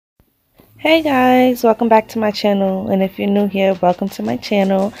Hey guys, welcome back to my channel, and if you're new here, welcome to my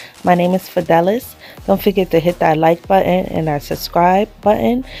channel. My name is Fidelis. Don't forget to hit that like button and that subscribe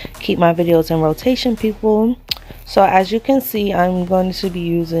button. Keep my videos in rotation, people. So as you can see, I'm going to be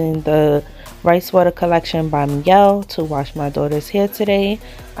using the RiceWater collection by Mielle to wash my daughter's hair today.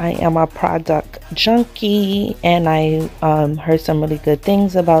 I am a product junkie, and I heard some really good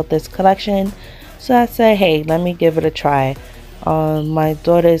things about this collection, so I said, hey, let me give it a try. My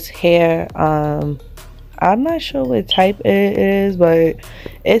daughter's hair, I'm not sure what type it is, but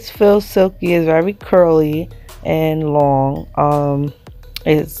it feels silky. It's very curly and long.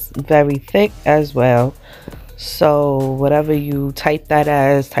 It's very thick as well. So whatever you type that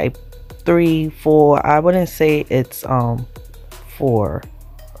as, type 3, 4, I wouldn't say it's 4,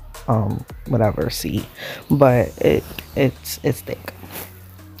 whatever C, but it's thick.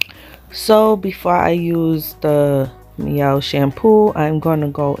 So before I use the Mielle shampoo, I'm going to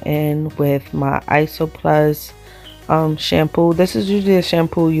go in with my Isoplus shampoo. This is usually a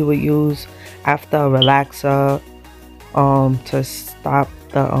shampoo you would use after a relaxer to stop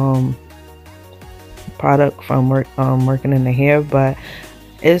the product from working in the hair, but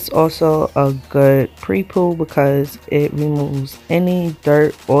it's also a good pre-poo because it removes any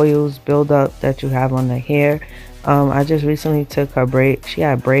dirt, oils, buildup that you have on the hair. I just recently took her braid. She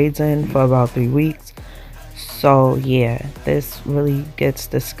had braids in for about 3 weeks. So yeah, this really gets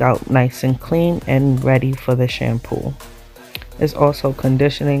the scalp nice and clean and ready for the shampoo. It's also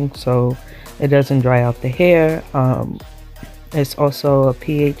conditioning, so it doesn't dry out the hair. It's also a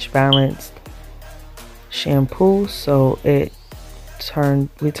pH balanced shampoo, so it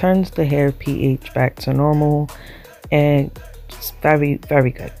returns the hair pH back to normal, and it's very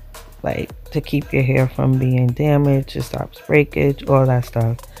good, like to keep your hair from being damaged. It stops breakage, all that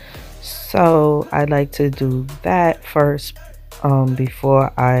stuff. So I like to do that first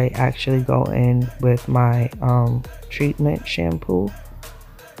before I actually go in with my treatment shampoo,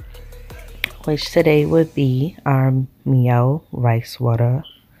 which today would be our Mielle RiceWater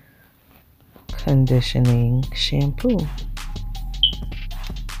conditioning shampoo.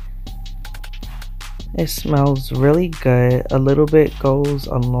 It smells really good. A little bit goes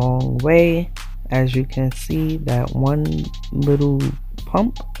a long way. As you can see, that one little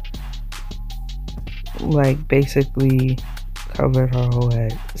pump like basically covered her whole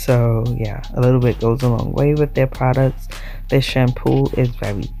head. So yeah, a little bit goes a long way with their products. This shampoo is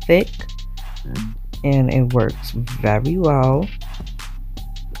very thick and it works very well.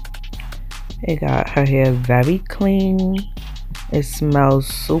 It got her hair very clean. It smells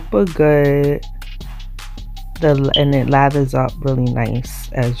super good. And it lathers up really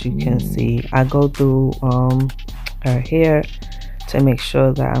nice. As you can see, I go through her hair to make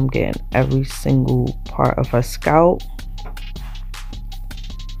sure that I'm getting every single part of her scalp.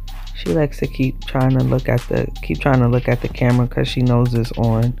 She likes to keep trying to look at the camera because she knows it's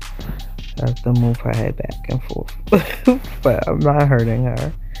on. I have to move her head back and forth. But I'm not hurting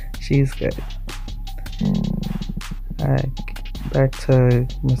her. She's good. Back to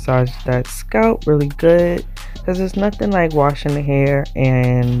massage that scalp really good, because there's nothing like washing the hair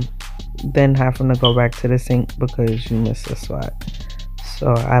and then having to go back to the sink because you missed a spot.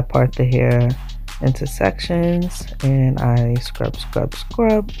 So I part the hair into sections and I scrub.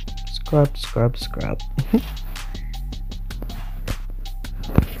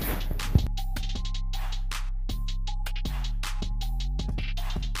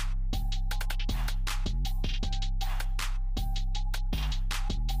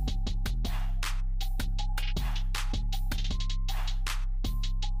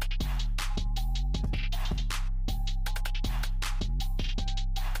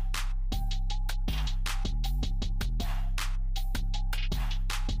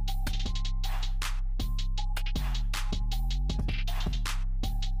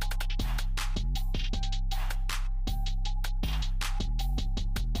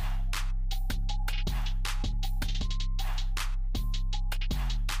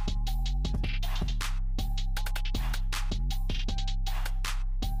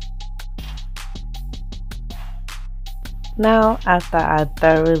 Now, after I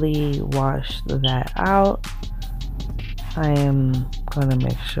thoroughly washed that out, I am gonna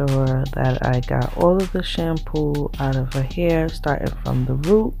make sure that I got all of the shampoo out of her hair, starting from the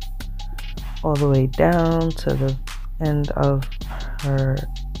root all the way down to the end of her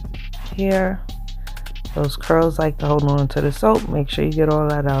hair. Those curls like to hold on to the soap. Make sure you get all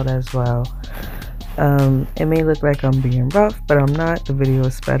that out as well. It may look like I'm being rough, but I'm not. The video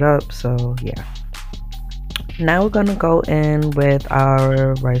is sped up, so yeah. Now we're gonna go in with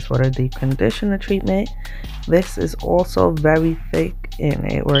our RiceWater deep conditioner treatment. This is also very thick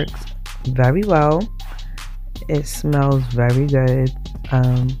and it works very well. It smells very good.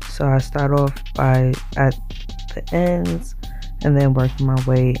 So I start off by at the ends and then work my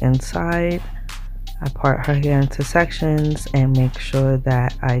way inside. I part her hair into sections and make sure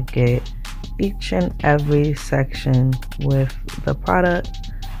that I get each and every section with the product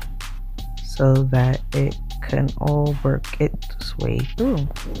so that it can all work its way through.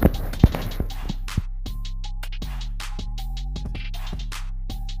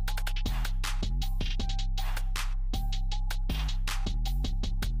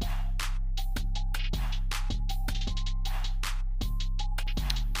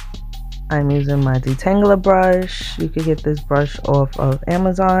 I'm using my detangler brush. You can get this brush off of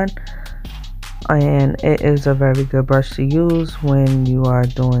Amazon, and it is a very good brush to use when you are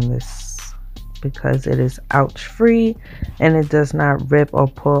doing this because it is ouch free and it does not rip or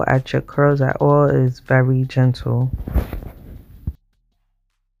pull at your curls at all. It is very gentle.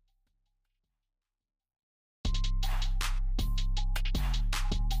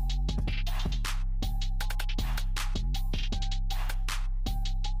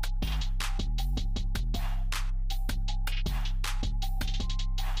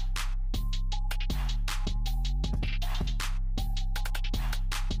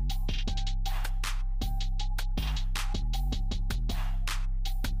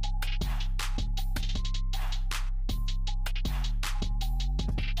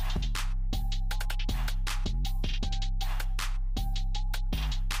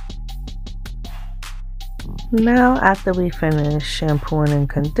 Now after we finish shampooing and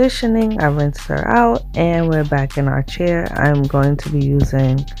conditioning, I rinsed her out and we're back in our chair. I'm going to be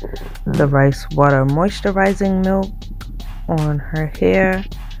using the RiceWater moisturizing milk on her hair.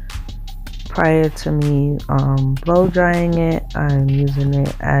 Prior to me blow drying it, I'm using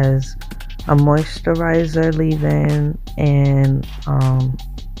it as a moisturizer leave-in and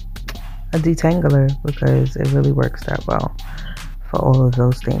a detangler because it really works that well for all of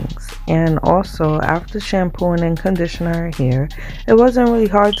those things. And also after shampooing and conditioning her hair, it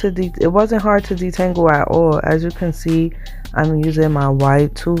wasn't hard to detangle at all. As you can see, I'm using my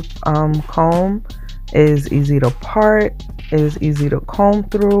wide tooth comb. It is easy to part, it is easy to comb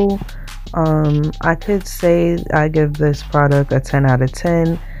through. I could say I give this product a 10 out of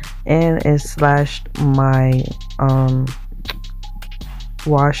 10, and it slashed my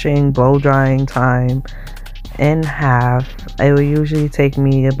washing blow drying time in half. It would usually take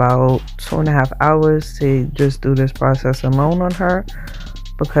me about 2.5 hours to just do this process alone on her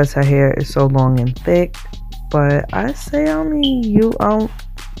because her hair is so long and thick. But I say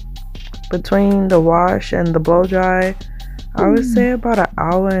between the wash and the blow dry, I would say about an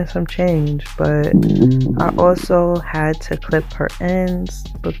hour and some change. But I also had to clip her ends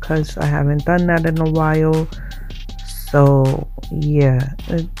because I haven't done that in a while. So yeah,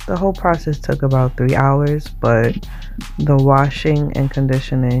 the whole process took about 3 hours, but the washing and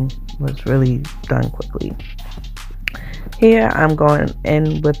conditioning was really done quickly. Here I'm going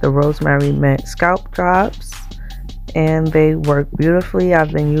in with the Rosemary Mint Scalp Drops, and they work beautifully.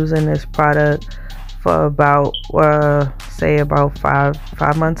 I've been using this product for about say about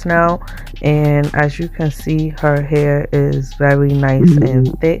five months now, and as you can see, her hair is very nice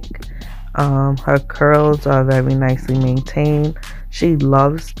and thick. Her curls are very nicely maintained. She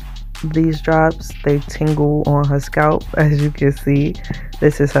loves these drops. They tingle on her scalp, as you can see.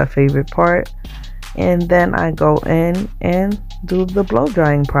 This is her favorite part. And then I go in and do the blow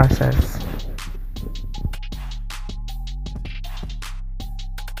drying process.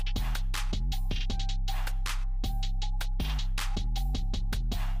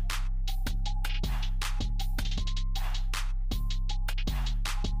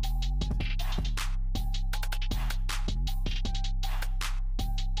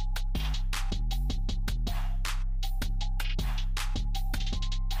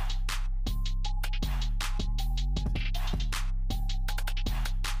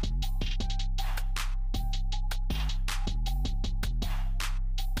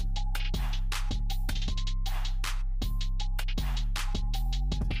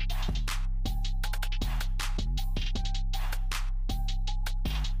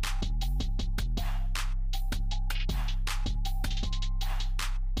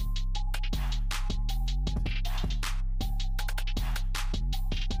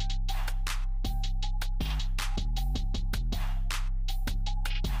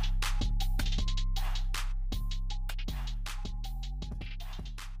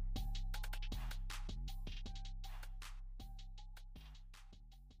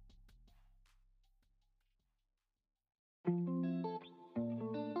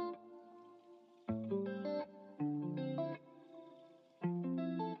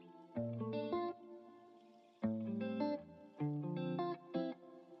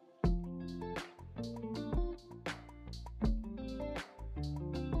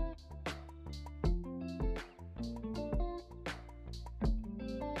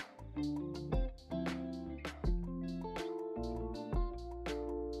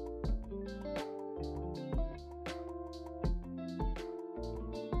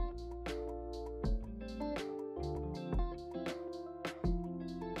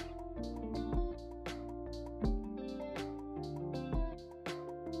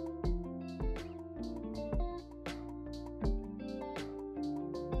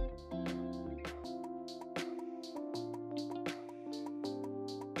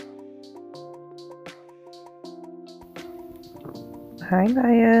 Hi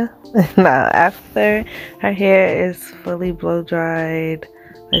Naya. Now after her hair is fully blow dried,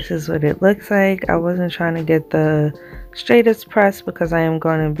 this is what it looks like. I wasn't trying to get the straightest press because I am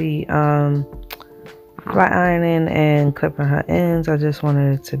going to be flat ironing and clipping her ends. I just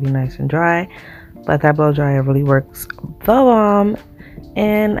wanted it to be nice and dry, but that blow dryer really works the bomb.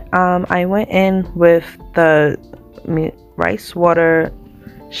 And I went in with the RiceWater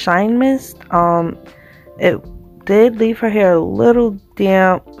Shine Mist. It did leave her hair a little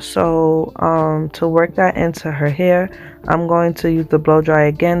damp, so to work that into her hair, I'm going to use the blow dry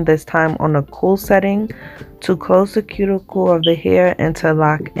again, this time on a cool setting, to close the cuticle of the hair and to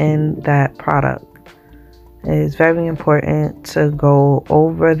lock in that product. It is very important to go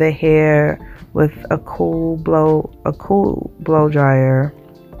over the hair with a cool blow dryer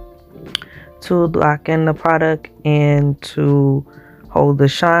to lock in the product and to hold the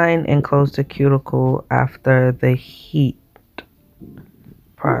shine and close the cuticle after the heat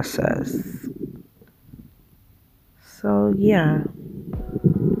process. So yeah.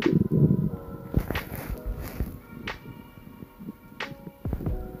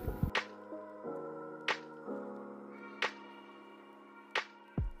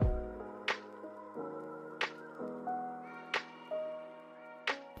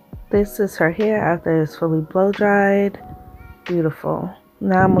 This is her hair after it's fully blow dried. Beautiful.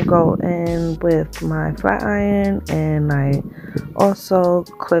 Now I'm gonna go in with my flat iron, and I also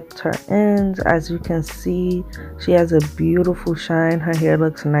clipped her ends. As you can see, she has a beautiful shine. Her hair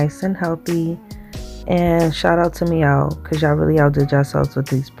looks nice and healthy. And shout out to Mielle, because y'all really outdid yourselves with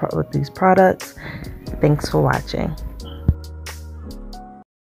these products. Thanks for watching.